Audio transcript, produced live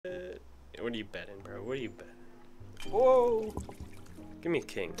What are you betting, bro? What are you betting? Whoa! Give me a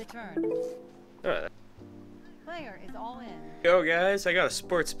king. The turn. Alright. Player is all in. Yo guys, I got a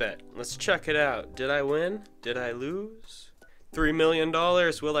sports bet. Let's check it out. Did I win? Did I lose? $3 million.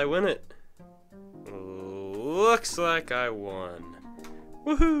 Will I win it? Looks like I won.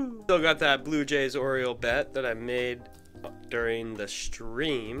 Woohoo! Still got that Blue Jays Oriole bet that I made during the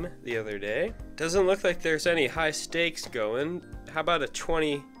stream the other day. Doesn't look like there's any high stakes going. How about a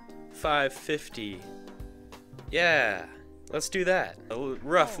 25-50? Yeah, let's do that. A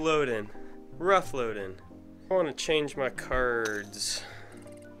rough load-in. Rough load-in. I want to change my cards.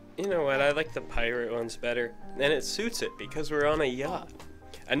 You know what, I like the pirate ones better. And it suits it because we're on a yacht.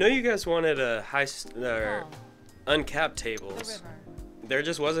 I know you guys wanted a uncapped tables. There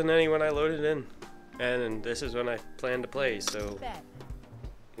just wasn't any when I loaded in. And this is when I plan to play, so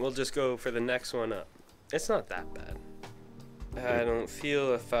we'll just go for the next one up. It's not that bad. I don't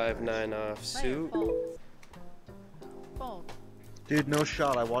feel a 5-9 off suit. Dude, no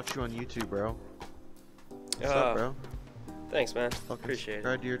shot. I watched you on YouTube, bro. What's up, bro? Thanks, man. Appreciate it.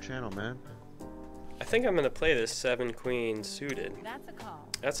 Subscribe to your channel, man. I think I'm gonna play this 7-queen suited. That's a call.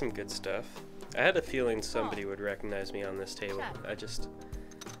 That's some good stuff. I had a feeling somebody would recognize me on this table.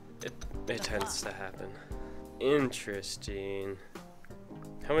 It tends to happen. Interesting.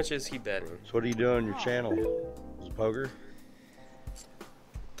 How much is he betting? So what do you do on your channel? Is it poker?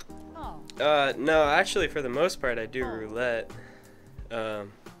 No, actually for the most part I do roulette.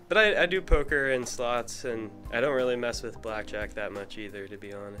 But I do poker and slots, and I don't really mess with blackjack that much either, to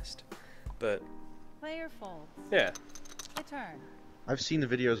be honest. But player folds. Yeah. The turn. I've seen the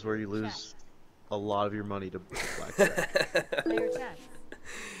videos where you lose a lot of your money to blackjack. Player checks.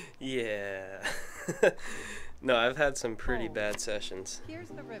 Yeah. No, I've had some pretty bad sessions. Here's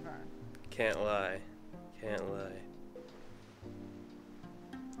the river. Can't lie. Can't lie.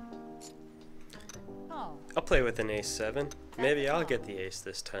 I'll play with an ace-7. Maybe I'll get the ace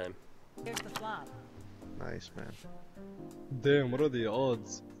this time. Here's the flop. Nice, man. Damn, what are the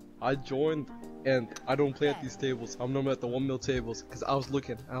odds? I joined and I don't play at these tables. I'm normally at the 1 mil tables because I was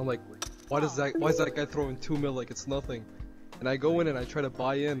looking and I'm like, why is that guy throwing 2 mil like it's nothing? And I go in and I try to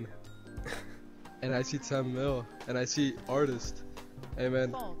buy in and I see 10 mil and I see artist. Hey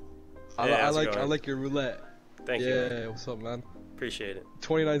man, I like your roulette. Thank you. Yeah, what's up, man? Appreciate it.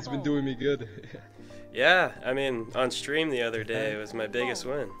 29's been doing me good. Yeah, I mean, on stream the other day, it was my biggest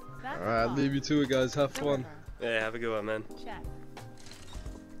win. Alright, leave you to it, guys. Have fun. Yeah, have a good one, man.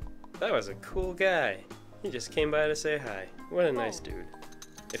 That was a cool guy. He just came by to say hi. What a nice dude.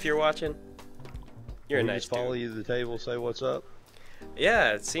 If you're watching, you're a nice dude. Just follow you to the table, say what's up?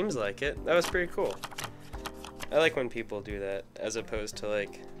 Yeah, it seems like it. That was pretty cool. I like when people do that, as opposed to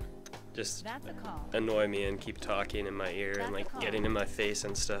like just annoy me and keep talking in my ear and like getting in my face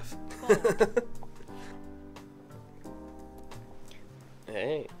and stuff.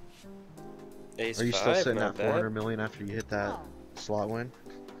 Hey, ace Are you 5, still sitting not at bad. 400 million after you hit that slot win?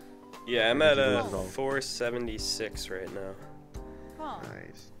 Yeah, I'm at a 476 right now.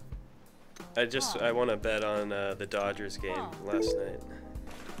 Nice. I won a bet on the Dodgers game last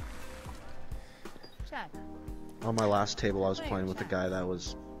night. On my last table, I was playing with a guy that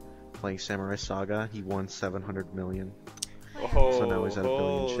was playing Samurai Saga. He won 700 million. Oh, so now he's at a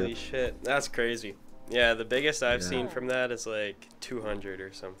billion holy chips. shit, that's crazy. Yeah, the biggest I've seen from that is like 200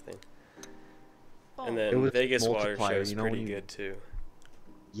 or something. And then Vegas Water Show is pretty good too.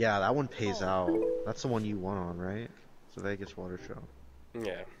 Yeah, that one pays out. That's the one you won on, right? It's the Vegas Water Show.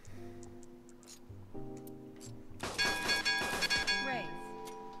 Yeah.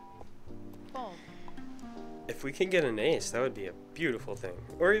 If we can get an ace, that would be a beautiful thing.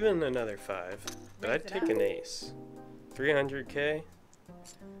 Or even another 5. But I'd take an ace. 300k?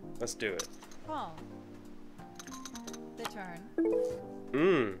 Let's do it. The turn.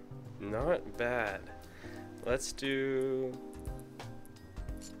 Not bad. Let's do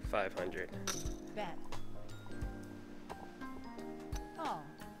 500. Bet.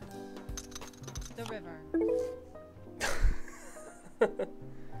 The river.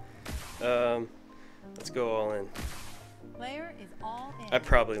 Let's go all in. Player is all in. I'm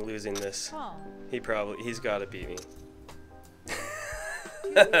probably losing this. He's gotta beat me.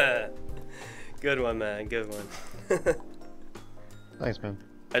 Good one, man, good one. Thanks, man.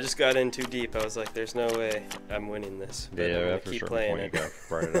 I just got in too deep. I was like, there's no way I'm winning this. But I'm gonna keep playing it. You got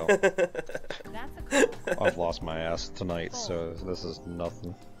right out. I've lost my ass tonight, so this is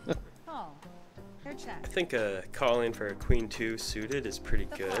nothing. I think calling for a queen 2 suited is pretty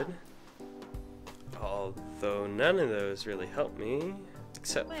good. Although none of those really help me,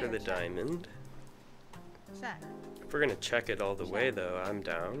 except for the diamond. If we're gonna check it all the way though, I'm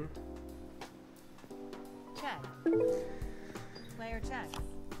down. Check. Player checks.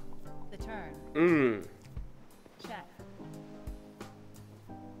 The turn. Check.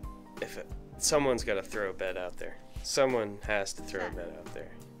 Someone's got to throw a bet out there. Someone has to throw a bet out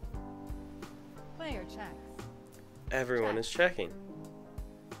there. Player checks. Everyone is checking.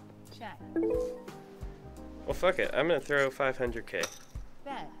 Check. Well, fuck it. I'm gonna throw 500k.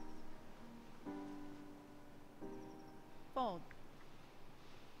 Bet. Fold.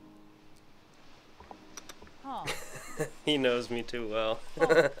 Call. He knows me too well.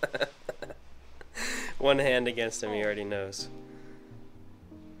 One hand against him, he already knows.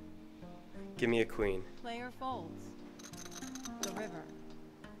 Give me a queen. Player folds. The river.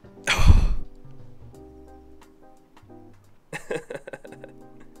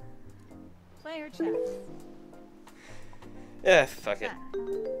 Player checks. Yeah, fuck it. Check.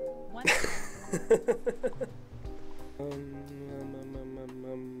 One.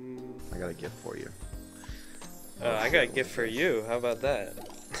 I got a gift for you. I got a gift for you. How about that?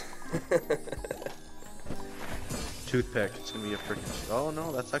 Toothpick. It's gonna be a freaking. Oh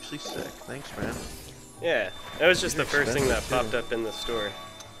no, that's actually sick. Thanks, man. Yeah, that was just You're the first thing that expensive, popped up in the store.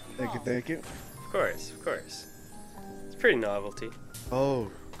 Thank you, thank you. Of course, of course. It's pretty novelty. Oh,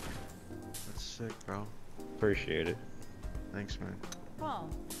 that's sick, bro. Appreciate it. Thanks, man. Call.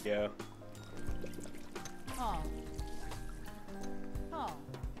 Yeah. Call. Call.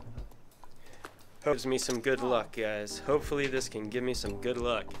 Gives me some good luck, guys. Hopefully this can give me some good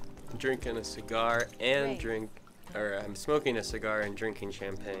luck. I'm drinking a cigar and I'm smoking a cigar and drinking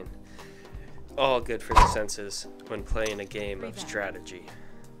champagne. All good for the senses when playing a game of strategy.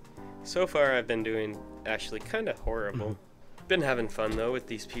 So far I've been doing actually kind of horrible. Been having fun though with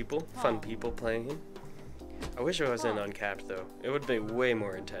these people, fun people playing. I wish I was in Uncapped though. It would be way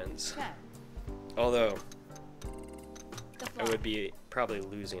more intense. Check. Although The I flop. would be probably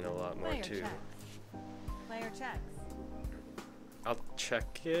losing a lot more Player too. checks. Player checks. I'll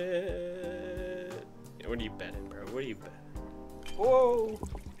check it. What are you betting, bro? What are you betting? Whoa!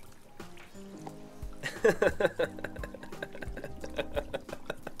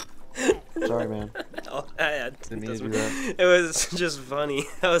 Sorry, man. Didn't mean to do that. It was just funny.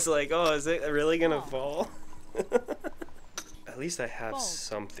 I was like, oh, is it really gonna fall? At least I have Fold.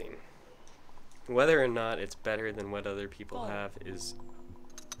 something. Whether or not it's better than what other people Fold. have is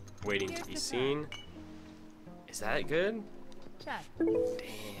waiting to Here's be the seen. Is that good? Check.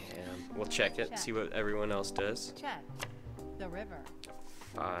 Damn. We'll check it, Check. see what everyone else does. Check. The river.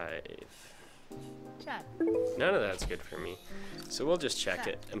 5. Check. None of that's good for me. So we'll just check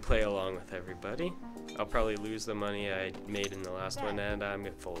it and play along with everybody. I'll probably lose the money I made in the last one, and I'm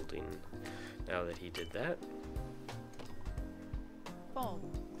folding now that he did that. Fold.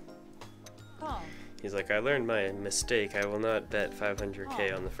 Call. He's like, I learned my mistake. I will not bet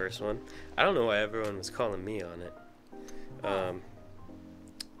 500k on the first one. I don't know why everyone was calling me on it.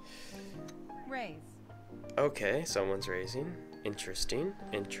 Raise. Okay, someone's raising. Interesting,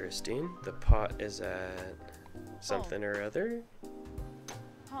 interesting. The pot is at something or other.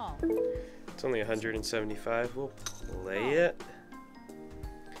 Call. It's only 175. We'll play it.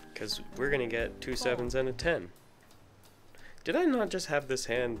 Because we're going to get 2 7s and a 10. Did I not just have this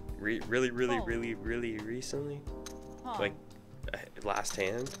hand really recently? Call. Like, last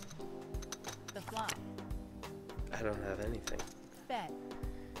hand? The flop. I don't have anything. Bet.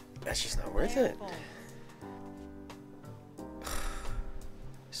 That's just not worth Player it. folds.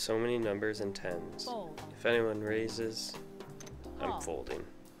 So many numbers and 10s. Fold. If anyone raises, I'm Call. folding.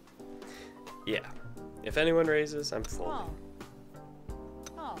 Yeah. If anyone raises, I'm folding.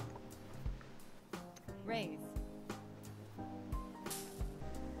 Call. Call. Raise.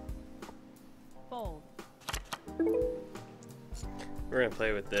 Fold. We're gonna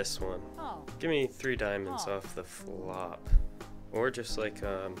play with this one. Call. Give me 3 diamonds Call. off the flop. Or just like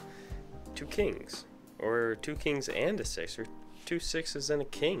 2 kings. Or 2 kings and a 6. Or 2 6s and a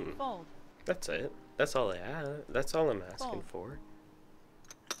king. Fold. That's it. That's all I have. That's all I'm asking Fold. for.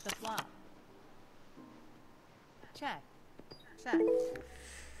 The flop. Check. Check.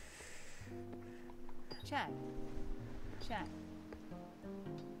 Check. Check.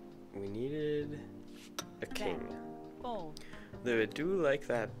 We needed a king. Fold. Though I do like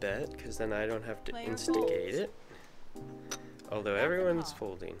that bet, because then I don't have to Player instigate folds. it. Although That's a everyone's call.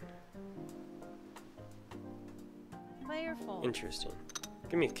 folding. Player fold. Interesting.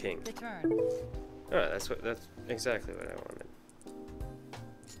 Give me a king. The turn. Oh, that's exactly what I wanted.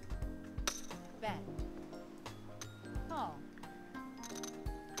 Bet. Call.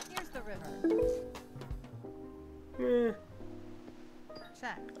 Here's the river. Eh,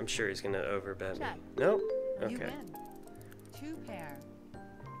 Check. I'm sure he's gonna overbet me. Check. Nope. You Okay. win. 2 pair.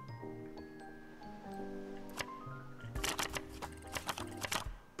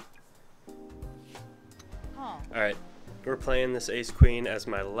 we're playing this ace queen as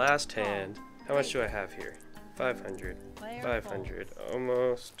my last hand. How much do I have here? 500. 500.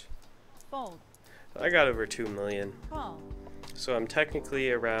 Almost. Fold. I got over 2 million. Call. So I'm technically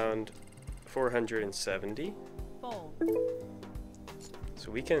around 470. Fold.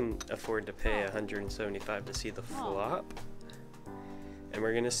 So we can afford to pay 175 to see the flop. And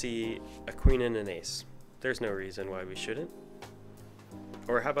we're gonna see a queen and an ace. There's no reason why we shouldn't.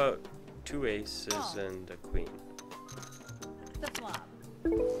 Or how about 2 aces and a queen? The flop.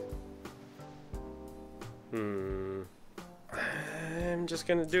 I'm just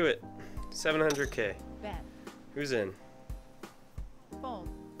gonna do it. 700k. Bet. Who's in? Fold.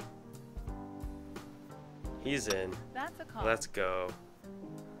 He's in. That's a call. Let's go.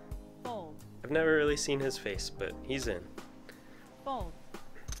 Fold. I've never really seen his face, but he's in. Fold.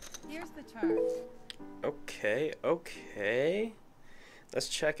 Here's the turn. Okay, okay. Let's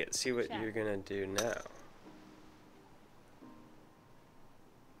check it, see what Check. you're gonna do now.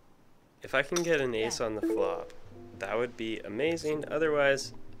 If I can get an ace on the flop, that would be amazing.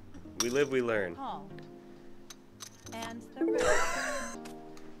 Otherwise, we live, we learn. Call. And the river.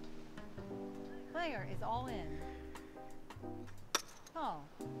 Player is all in. Call.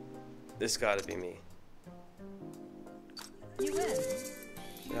 This gotta be me. You win.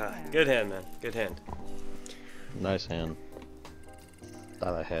 Ah, good hand, man. Good hand. Nice hand.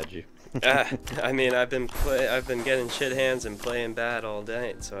 Thought I had you. I mean, I've been getting shit hands and playing bad all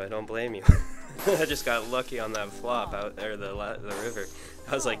night, so I don't blame you. I just got lucky on that flop out there, the river.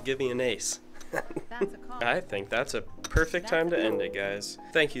 I was like, give me an ace. That's a call. I think that's a perfect time to end it, guys.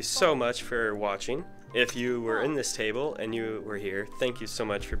 Thank you so much for watching. If you were in this table and you were here, thank you so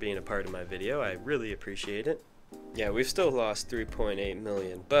much for being a part of my video. I really appreciate it. Yeah, we've still lost 3.8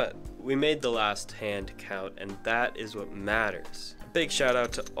 million, but we made the last hand count, and that is what matters. Big shout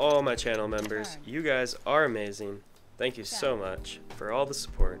out to all my channel members. You guys are amazing. Thank you so much for all the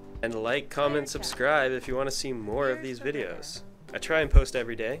support. And like, comment, subscribe if you want to see more of these videos. I try and post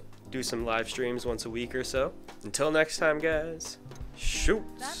every day, do some live streams once a week or so. Until next time, guys, shoot!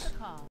 That's a call.